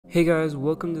Hey guys,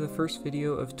 welcome to the first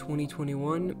video of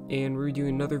 2021, and we're doing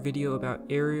another video about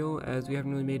Ariel, as we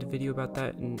haven't really made a video about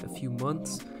that in a few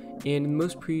months. And in the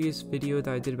most previous video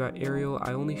that I did about Ariel,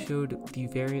 I only showed the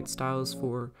variant styles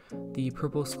for the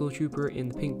purple Skull Trooper and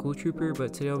the pink Ghoul Trooper,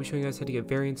 but today I'll be showing you guys how to get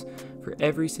variants for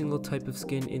every single type of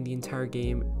skin in the entire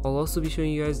game. I'll also be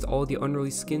showing you guys all the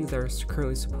unreleased skins that are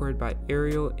currently supported by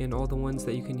Ariel and all the ones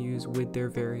that you can use with their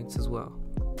variants as well.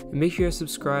 And make sure you guys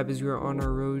subscribe, as we are on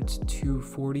our road to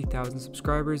 40,000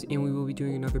 subscribers, and we will be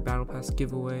doing another Battle Pass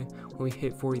giveaway when we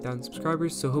hit 40,000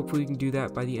 subscribers, so hopefully we can do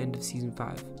that by the end of Season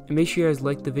 5. And make sure you guys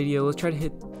like the video. Let's try to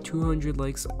hit 200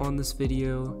 likes on this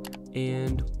video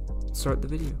and start the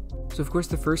video. So of course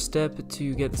the first step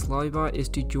to get this lollybot is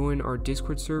to join our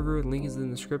Discord server. The link is in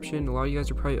the description. A lot of you guys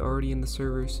are probably already in the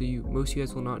server, so most of you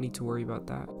guys will not need to worry about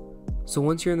that. So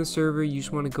once you're in the server, you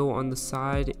just want to go on the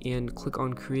side and click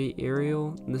on create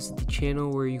Ariel. And this is the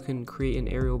channel where you can create an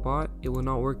Ariel bot. It will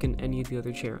not work in any of the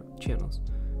other channels.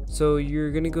 So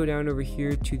you're going to go down over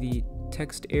here to the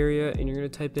text area, and you're going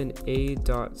to type in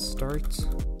a.start,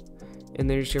 and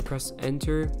then you're just going to press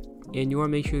enter. And you want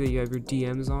to make sure that you have your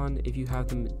DMs on if you have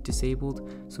them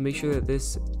disabled. So make sure that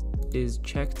this is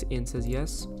checked and says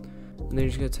yes. And then you're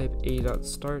just going to type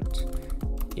a.start,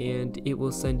 and it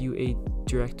will send you a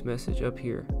direct message up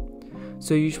here.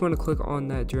 So you just want to click on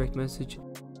that direct message,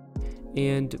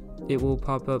 and it will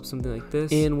pop up something like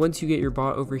this. And once you get your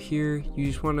bot over here, you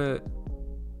just want to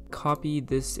copy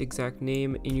this exact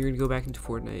name, and you're going to go back into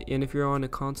Fortnite. And if you're on a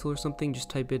console or something, just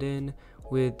type it in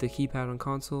with the keypad on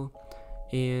console,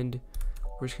 and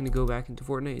we're just going to go back into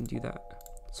Fortnite and do that.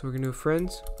 So we're going to go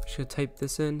friends, we're just going to type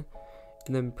this in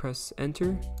and then press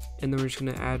enter, and then we're just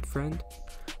going to add friend.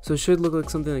 So it should look like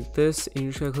something like this, and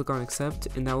you're just going to click on accept,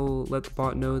 and that will let the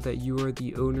bot know that you are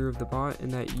the owner of the bot and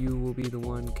that you will be the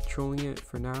one controlling it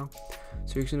for now.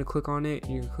 So you're just going to click on it,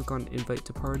 and you're going to click on invite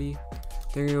to party.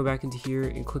 Then you're going to go back into here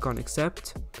and click on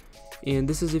accept, and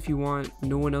this is if you want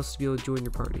no one else to be able to join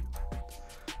your party.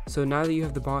 So now that you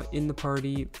have the bot in the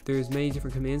party, there's many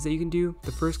different commands that you can do.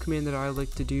 The first command that I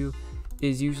like to do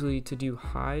is usually to do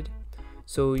hide.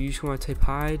 So you just want to type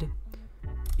hide,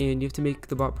 and you have to make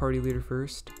the bot party leader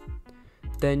first.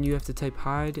 Then you have to type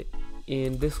hide,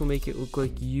 and this will make it look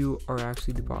like you are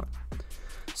actually the bot.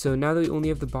 So now that we only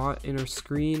have the bot in our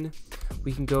screen,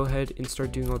 we can go ahead and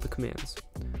start doing all the commands.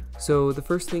 So the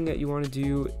first thing that you want to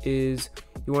do is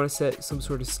you want to set some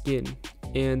sort of skin,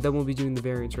 and then we'll be doing the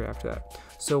variants right after that.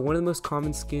 So one of the most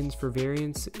common skins for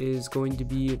variants is going to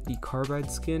be the carbide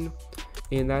skin,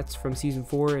 and that's from season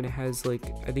 4, and it has like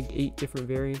I think 8 different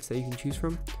variants that you can choose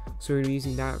from. So we're going to be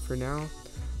using that for now.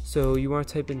 So you want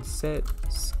to type in set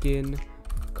skin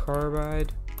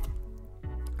carbide,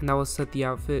 and that will set the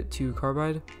outfit to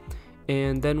carbide.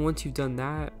 And then once you've done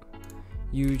that,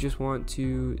 you just want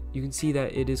to, you can see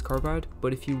that it is carbide.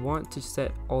 But if you want to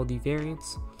set all the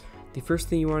variants, the first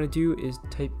thing you want to do is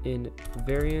type in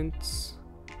variants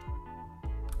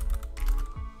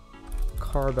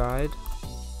carbide,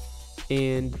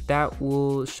 and that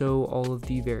will show all of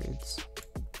the variants.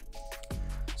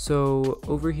 So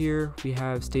over here we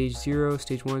have stage 0,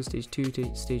 stage 1, stage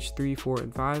 2, stage 3, 4,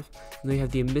 and 5, and then we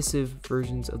have the emissive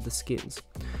versions of the skins.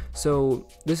 So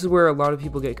this is where a lot of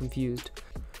people get confused.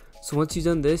 So once you've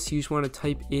done this, you just want to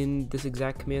type in this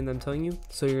exact command that I'm telling you.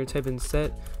 So you're going to type in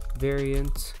set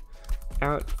variant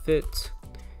outfit,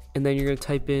 and then you're going to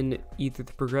type in either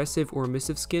the progressive or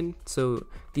emissive skin. So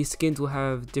these skins will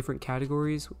have different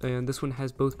categories, and this one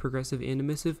has both progressive and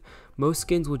emissive. Most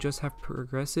skins will just have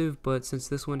progressive, but since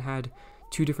this one had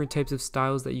 2 different types of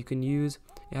styles that you can use,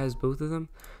 it has both of them.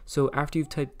 So after you've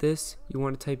typed this, you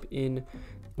want to type in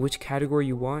which category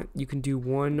you want. You can do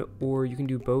one or you can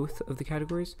do both of the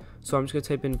categories. So I'm just going to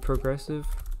type in progressive,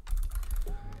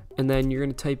 and then you're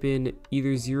going to type in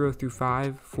either 0 through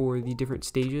 5 for the different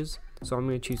stages. So I'm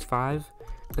going to choose 5,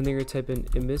 and then you're going to type in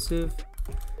emissive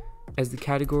as the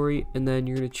category, and then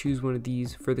you're going to choose one of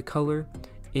these for the color,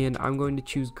 and I'm going to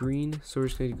choose green, so we're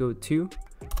just going to go with 2.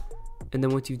 And then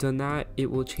once you've done that, it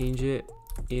will change it,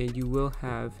 and you will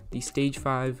have the stage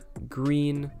 5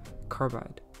 green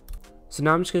carbide. So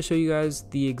now I'm just going to show you guys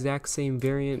the exact same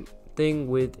variant thing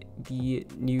with the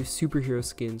new superhero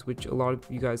skins, which a lot of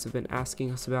you guys have been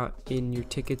asking us about in your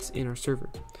tickets in our server.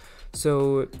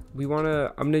 So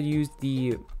I'm gonna use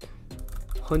the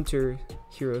hunter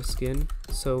hero skin.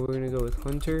 So we're gonna go with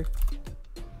hunter,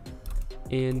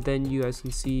 and then you guys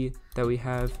can see that we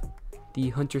have the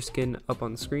hunter skin up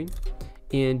on the screen,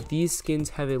 and these skins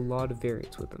have a lot of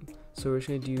variants with them. So we're just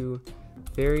gonna do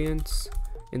variants,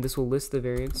 and this will list the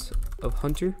variants of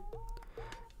hunter.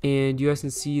 And you guys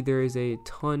can see there is a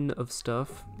ton of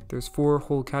stuff. There's 4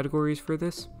 whole categories for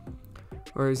this.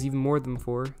 or there's even more than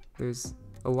 4. There's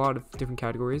a lot of different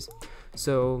categories.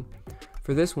 So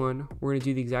for this one, we're going to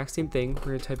do the exact same thing.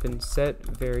 We're going to type in set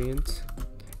variant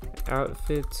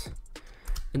outfit,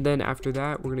 and then after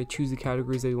that we're going to choose the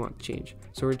categories that we want to change.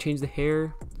 So we're going to change the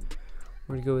hair.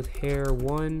 We're going to go with hair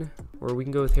 1, or we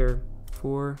can go with hair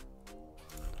 4.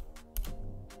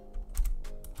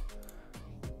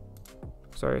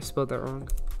 Sorry, I spelled that wrong.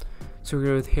 So we're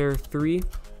going to go with hair 3,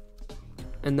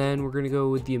 and then we're going to go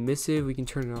with the emissive. We can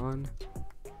turn it on,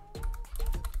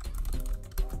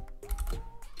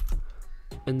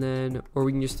 and then, or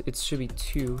we can just, it should be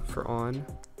 2 for on.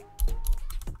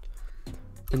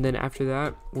 And then after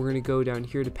that, we're going to go down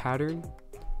here to pattern,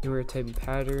 and we're going to type in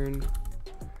pattern,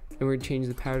 and we're going to change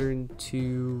the pattern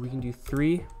to, we can do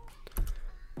 3,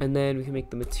 and then we can make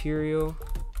the material,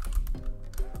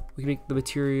 we can make the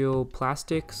material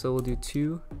plastic, so we'll do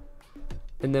 2,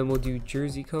 and then we'll do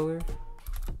jersey color,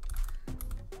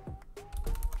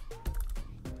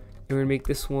 and we're going to make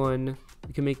this one,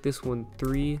 we can make this one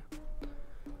 3,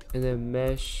 and then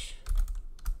mesh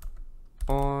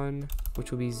on,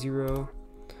 which will be 0,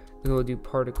 and then we'll do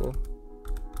particle,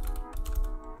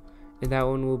 and that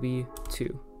one will be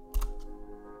 2.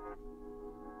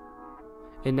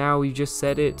 And now we've just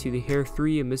set it to the hair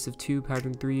 3, emissive 2,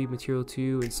 pattern 3, material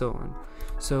 2, and so on.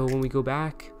 So when we go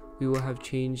back, we will have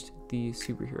changed the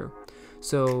superhero.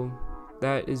 So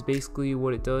that is basically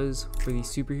what it does for these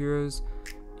superheroes,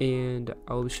 and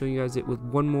I'll be showing you guys it with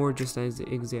one more just as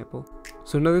an example.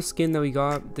 So another skin that we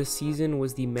got this season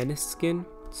was the Menace skin.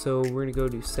 So we're gonna go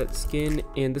to set skin,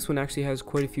 and this one actually has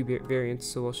quite a few variants,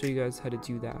 so I'll show you guys how to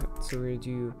do that. So we're gonna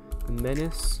do the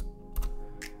Menace,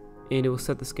 and it will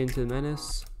set the skin to the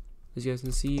Menace. As you guys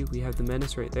can see, we have the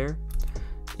Menace right there.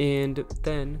 And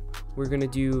then we're gonna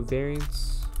do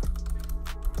variants,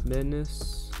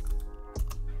 Menace,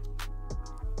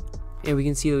 and we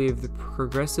can see that we have the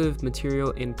progressive,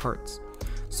 material, and parts.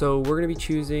 So we're gonna be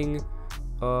choosing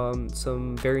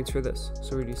some variants for this.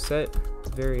 So we're gonna do set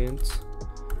variant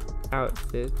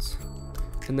outfit,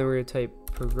 and then we're gonna type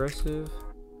progressive,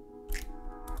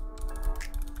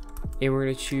 and we're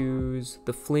gonna choose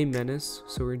the flame menace,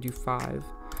 so we're gonna do 5,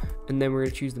 and then we're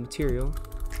gonna choose the material,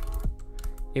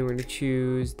 and we're gonna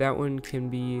choose, that one can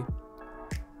be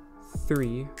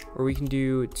 3, or we can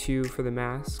do 2 for the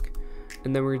mask,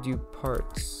 and then we're gonna do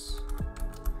parts,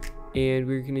 and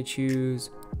we're gonna choose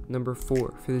number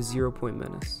 4 for the 0 point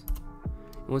menace.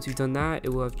 Once we've done that, it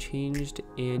will have changed,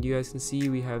 and you guys can see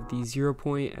we have the 0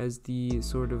 point as the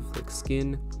sort of like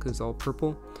skin, because it's all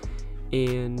purple,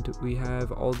 and we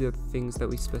have all the other things that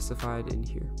we specified in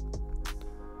here.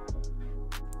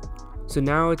 So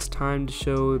now it's time to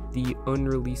show the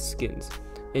unreleased skins,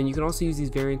 and you can also use these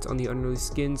variants on the unreleased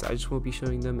skins. I just won't be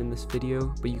showing them in this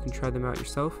video, but you can try them out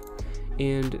yourself.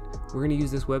 And we're going to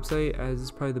use this website, as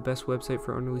it's probably the best website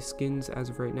for unreleased skins as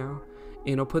of right now,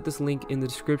 and I'll put this link in the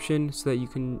description so that you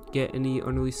can get any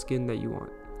unreleased skin that you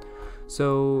want.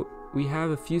 So we have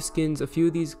a few skins. A few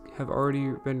of these have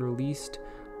already been released,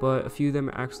 but a few of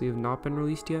them actually have not been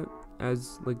released yet,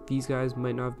 as like these guys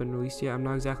might not have been released yet. I'm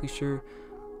not exactly sure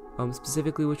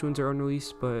specifically which ones are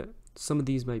unreleased, but some of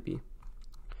these might be.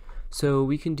 So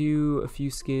we can do a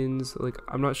few skins, like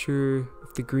I'm not sure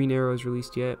if the Green Arrow is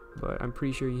released yet, but I'm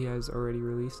pretty sure he has already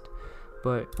released,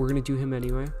 but we're gonna do him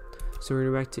anyway. So we're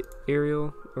gonna go back to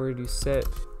Ariel, we're gonna do set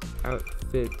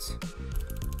outfit,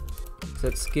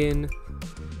 set skin,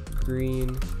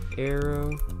 Green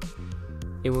Arrow,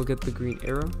 and we'll get the Green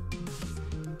Arrow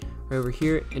right over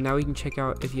here. And now we can check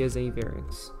out if he has any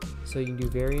variants. So you can do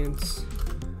variants,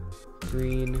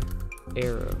 Green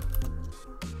Arrow,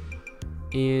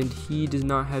 and he does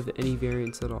not have any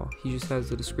variants at all. He just has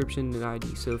the description and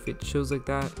ID. So if it shows like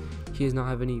that, he does not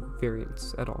have any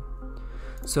variants at all.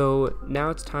 So now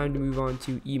it's time to move on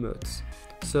to emotes.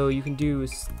 So you can do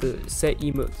the set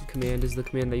emote command is the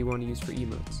command that you want to use for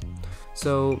emotes.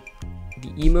 So the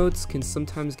emotes can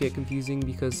sometimes get confusing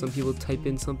because some people type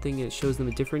in something and it shows them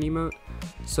a different emote.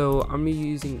 So I'm going to be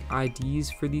using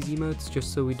IDs for these emotes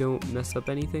just so we don't mess up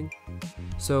anything.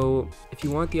 So if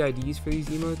you want the IDs for these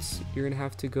emotes, you're going to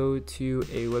have to go to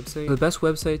a website. The best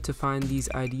website to find these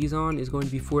IDs on is going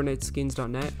to be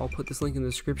fortniteskins.net. I'll put this link in the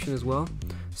description as well.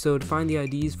 So to find the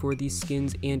IDs for these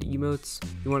skins and emotes,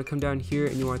 you want to come down here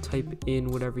and you want to type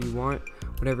in whatever you want,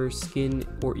 whatever skin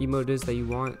or emote is that you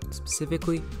want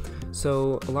specifically.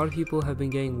 So a lot of people have been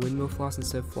getting windmill floss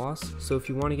instead of floss. So if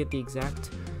you want to get the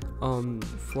exact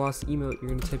floss emote, you're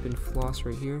going to type in floss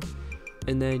right here,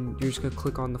 and then you're just going to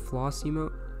click on the floss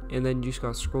emote, and then you just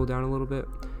got to scroll down a little bit,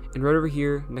 And right over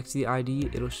here next to the ID,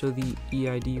 it'll show the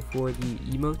EID for the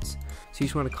emotes. So you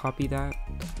just want to copy that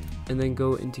and then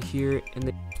go into here and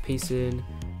then paste it in,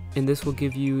 and this will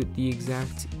give you the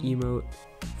exact emote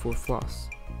for floss.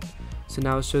 So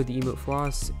now let's show the emote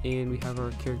floss, and we have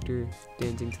our character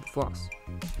dancing to the floss.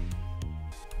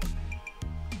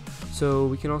 So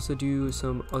we can also do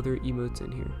some other emotes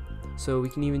in here. So we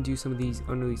can even do some of these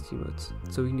unreleased emotes.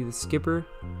 So we can do the skipper,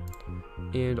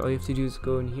 and all you have to do is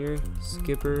go in here,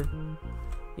 skipper,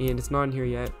 and it's not in here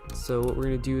yet. So what we're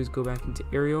gonna do is go back into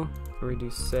Aerial, and we're gonna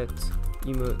do set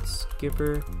emote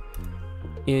skipper.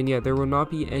 And yeah, there will not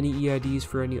be any EIDs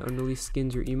for any unreleased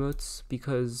skins or emotes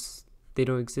because they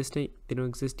don't exist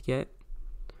yet.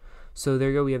 So there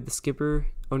you go, we have the skipper,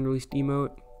 unreleased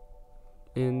emote,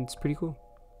 and it's pretty cool.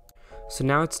 So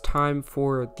now it's time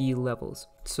for the levels.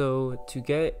 So to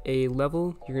get a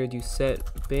level, you're gonna do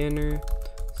set banner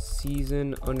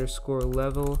season underscore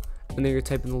level, and then you're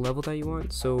gonna type in the level that you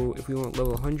want. So if we want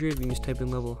level 100, we can just type in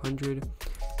level 100.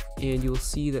 And you'll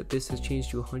see that this has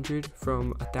changed to 100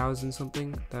 from 1,000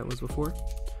 something that was before.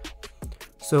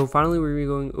 So finally, we're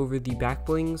going over the back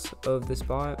blings of this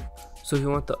bot. So if you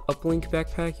want the uplink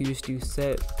backpack, you just do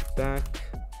set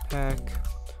backpack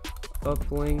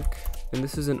uplink, and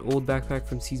this is an old backpack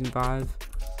from season 5.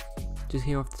 Just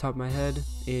came off the top of my head,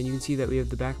 and you can see that we have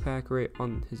the backpack right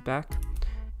on his back,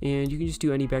 and you can just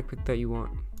do any backpack that you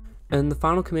want. And the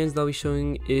final commands that I'll be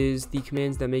showing is the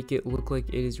commands that make it look like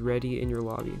it is ready in your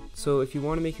lobby. So if you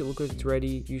want to make it look like it's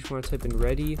ready, you just want to type in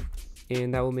ready,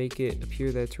 and that will make it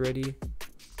appear that it's ready.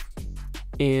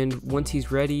 And once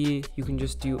he's ready, you can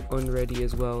just do unready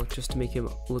as well, just to make him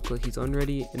look like he's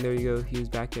unready. And there you go, he is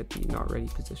back at the not ready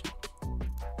position.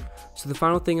 So the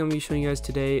final thing I'm going to be showing you guys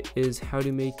today is how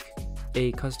to make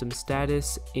a custom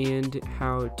status and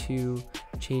how to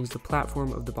change the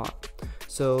platform of the bot.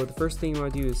 So the first thing you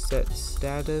want to do is set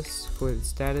status for the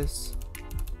status,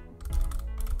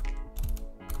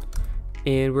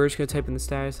 and we're just going to type in the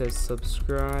status as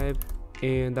subscribe,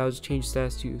 and that'll just change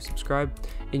status to subscribe.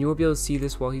 And you won't be able to see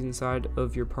this while he's inside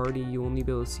of your party. You'll only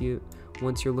be able to see it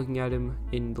once you're looking at him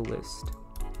in the list.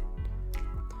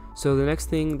 So the next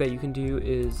thing that you can do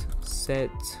is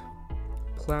set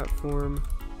platform,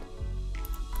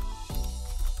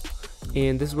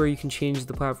 and this is where you can change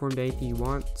the platform to anything you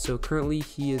want. So currently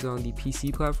he is on the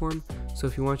PC platform, so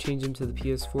if you want to change him to the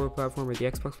PS4 platform or the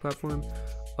Xbox platform,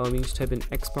 you can just type in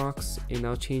Xbox, and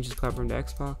that'll change his platform to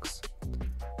Xbox.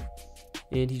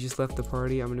 And he just left the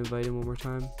party. I'm going to invite him one more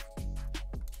time,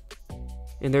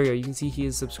 and there you go, you can see he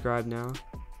is subscribed now,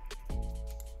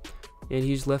 and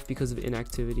he just left because of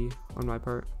inactivity on my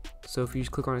part. So if you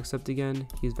just click on accept again,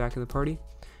 he's back in the party,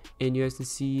 and you guys can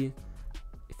see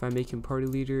if I make him party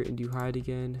leader and do hide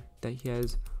again, that he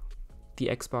has the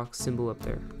Xbox symbol up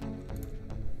there.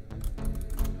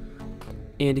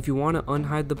 And if you want to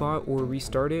unhide the bot or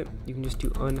restart it, you can just do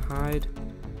unhide,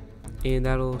 and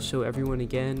that'll show everyone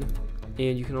again.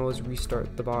 And you can always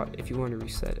restart the bot if you want to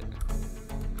reset it.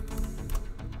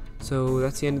 So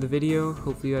that's the end of the video.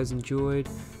 Hopefully you guys enjoyed.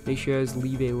 Make sure you guys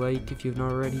leave a like if you have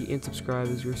not already, and subscribe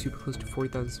as we're super close to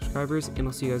 40,000 subscribers, and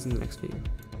I'll see you guys in the next video.